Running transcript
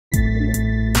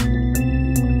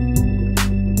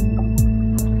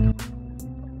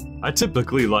I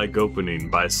typically like opening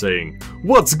by saying,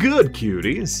 "What's good,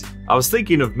 cuties?" I was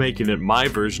thinking of making it my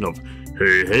version of,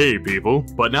 "Hey people,"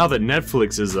 but now that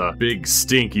Netflix is a big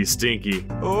stinky,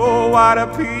 oh, what a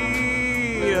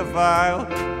pedophile,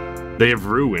 they have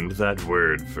ruined that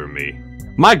word for me.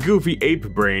 My goofy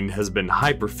ape brain has been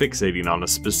hyperfixating on a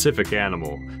specific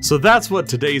animal, so that's what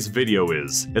today's video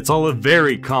is. It's all a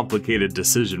very complicated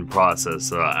decision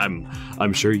process,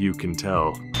 I'm sure you can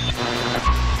tell.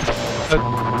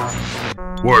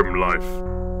 Worm life.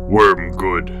 Worm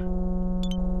good.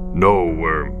 No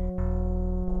worm.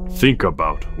 Think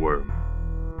about worm.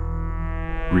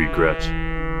 Regret.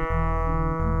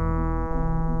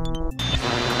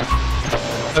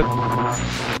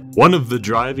 One of the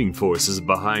driving forces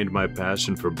behind my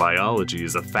passion for biology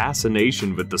is a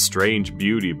fascination with the strange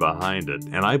beauty behind it,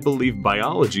 and I believe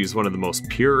biology is one of the most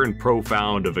pure and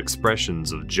profound of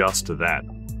expressions of just that.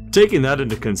 Taking that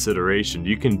into consideration,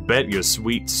 you can bet your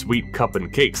sweet cup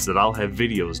and cakes that I'll have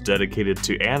videos dedicated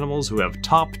to animals who have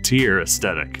top-tier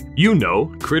aesthetic. You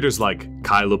know, critters like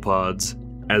chilopods,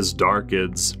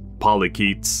 asdarchids,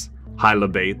 polychaetes,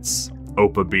 hylobates,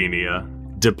 opabenia,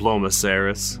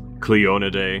 diplomaceras,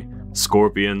 Cleonidae,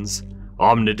 scorpions,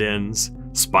 omnidens,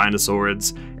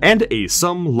 spinosaurids, and a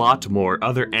some lot more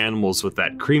other animals with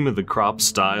that cream of the crop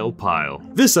style pile.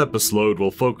 This episode will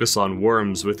focus on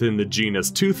worms within the genus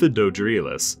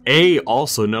Teuthidodrilus,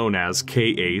 also known as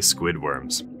Ka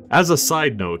squidworms. As a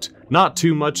side note, not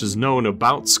too much is known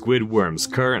about squid worms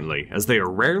currently, as they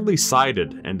are rarely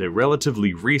sighted and a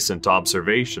relatively recent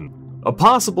observation. A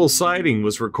possible sighting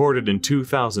was recorded in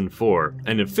 2004,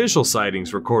 and official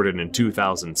sightings recorded in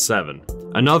 2007.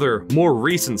 Another, more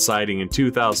recent sighting in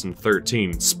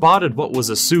 2013 spotted what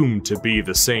was assumed to be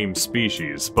the same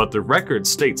species, but the record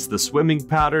states the swimming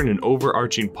pattern and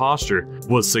overarching posture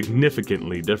was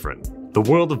significantly different. The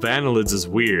world of annelids is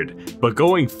weird, but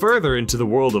going further into the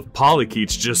world of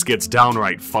polychaetes just gets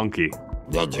downright funky.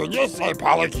 Did you just say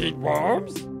polychaete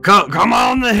worms? Come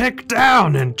on the heck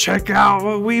down and check out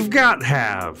what we've got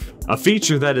have. A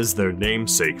feature that is their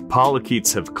namesake,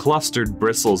 polychaetes have clustered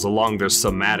bristles along their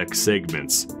somatic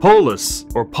segments. Polus,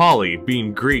 or poly,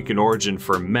 being Greek in origin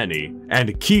for many,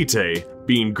 and chaete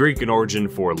being Greek in origin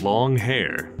for long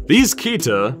hair. These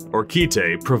chaeta, or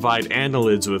chaetae, provide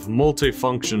annelids with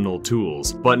multifunctional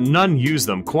tools, but none use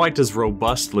them quite as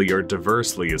robustly or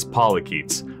diversely as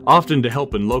polychaetes, often to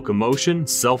help in locomotion,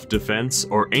 self-defense,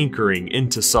 or anchoring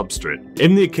into substrate.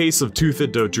 In the case of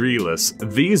Teuthidodrilus,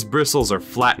 these bristles are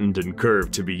flattened and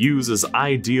curved to be used as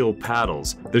ideal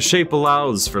paddles. The shape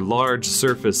allows for large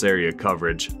surface area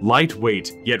coverage,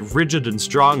 lightweight, yet rigid and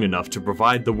strong enough to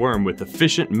provide the worm with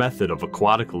efficient method of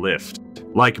aquatic lift.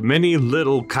 Like many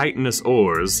little chitinous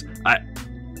oars,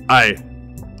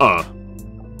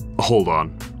 hold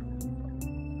on.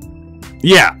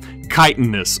 Yeah,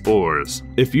 chitinous oars.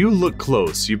 If you look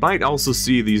close, you might also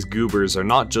see these goobers are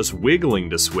not just wiggling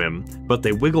to swim, but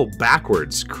they wiggle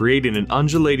backwards, creating an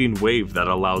undulating wave that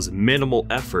allows minimal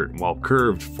effort while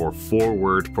curved for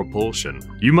forward propulsion.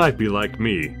 You might be like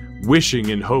me, wishing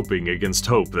and hoping against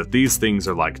hope that these things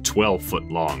are like 12 foot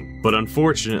long, but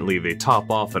unfortunately they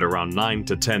top off at around 9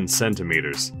 to 10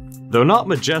 centimeters. Though not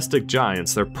majestic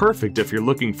giants, they're perfect if you're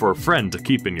looking for a friend to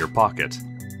keep in your pocket.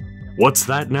 What's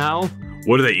that now?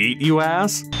 What do they eat, you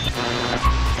ask?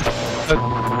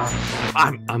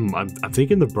 I'm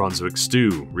thinking the Brunswick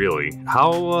stew, really.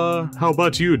 How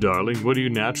about you, darling? What do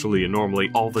you naturally and normally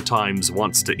all the times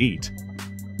wants to eat?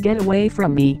 Get away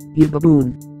from me, you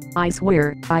baboon. I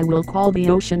swear, I will call the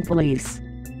ocean police.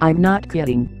 I'm not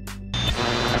kidding.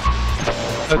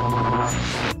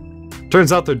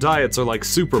 Turns out their diets are like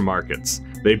supermarkets.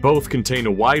 They both contain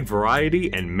a wide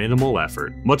variety and minimal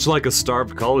effort. Much like a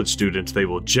starved college student, they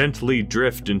will gently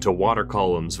drift into water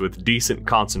columns with decent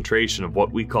concentration of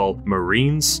what we call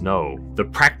marine snow, the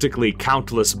practically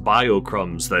countless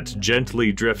biocrumbs that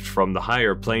gently drift from the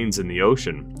higher planes in the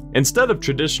ocean. Instead of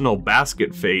traditional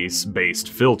basket face-based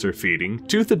filter feeding,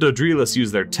 Teuthidodrilus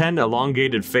use their 10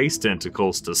 elongated face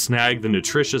tentacles to snag the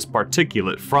nutritious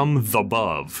particulate from the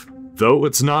above. Though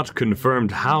it's not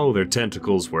confirmed how their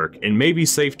tentacles work, it may be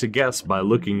safe to guess by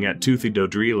looking at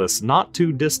Teuthidodrilus' not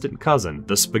too distant cousin,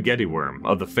 the spaghetti worm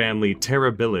of the family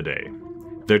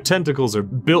Terribilidae. Their tentacles are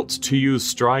built to use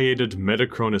striated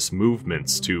metachronous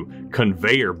movements to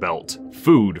conveyor belt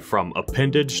food from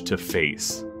appendage to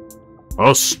face.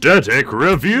 Aesthetic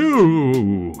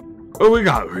review! Oh, we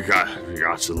got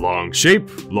a long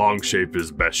shape. Long shape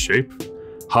is best shape.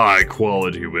 High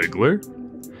quality wiggler.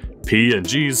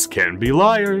 P&Gs can be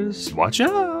liars. Watch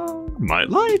out,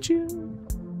 might lie to you.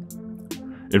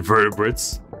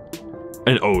 Invertebrates.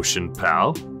 An ocean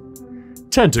pal.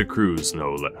 Tentacruise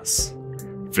no less.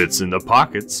 Fits in the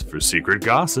pockets for secret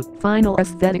gossip. Final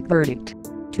aesthetic verdict.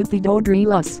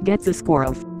 Teuthidodrilus gets a score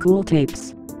of cool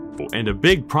tapes. And a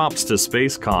big props to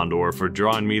Space Condor for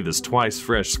drawing me this twice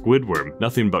fresh Squidworm.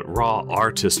 Nothing but raw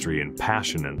artistry and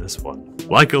passion in this one.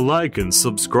 Like and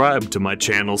subscribe to my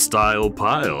channel style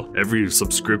pile. Every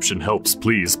subscription helps,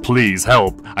 please, please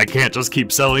help. I can't just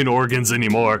keep selling organs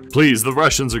anymore. Please, the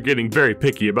Russians are getting very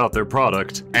picky about their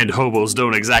product. And hobos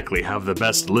don't exactly have the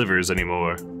best livers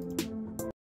anymore.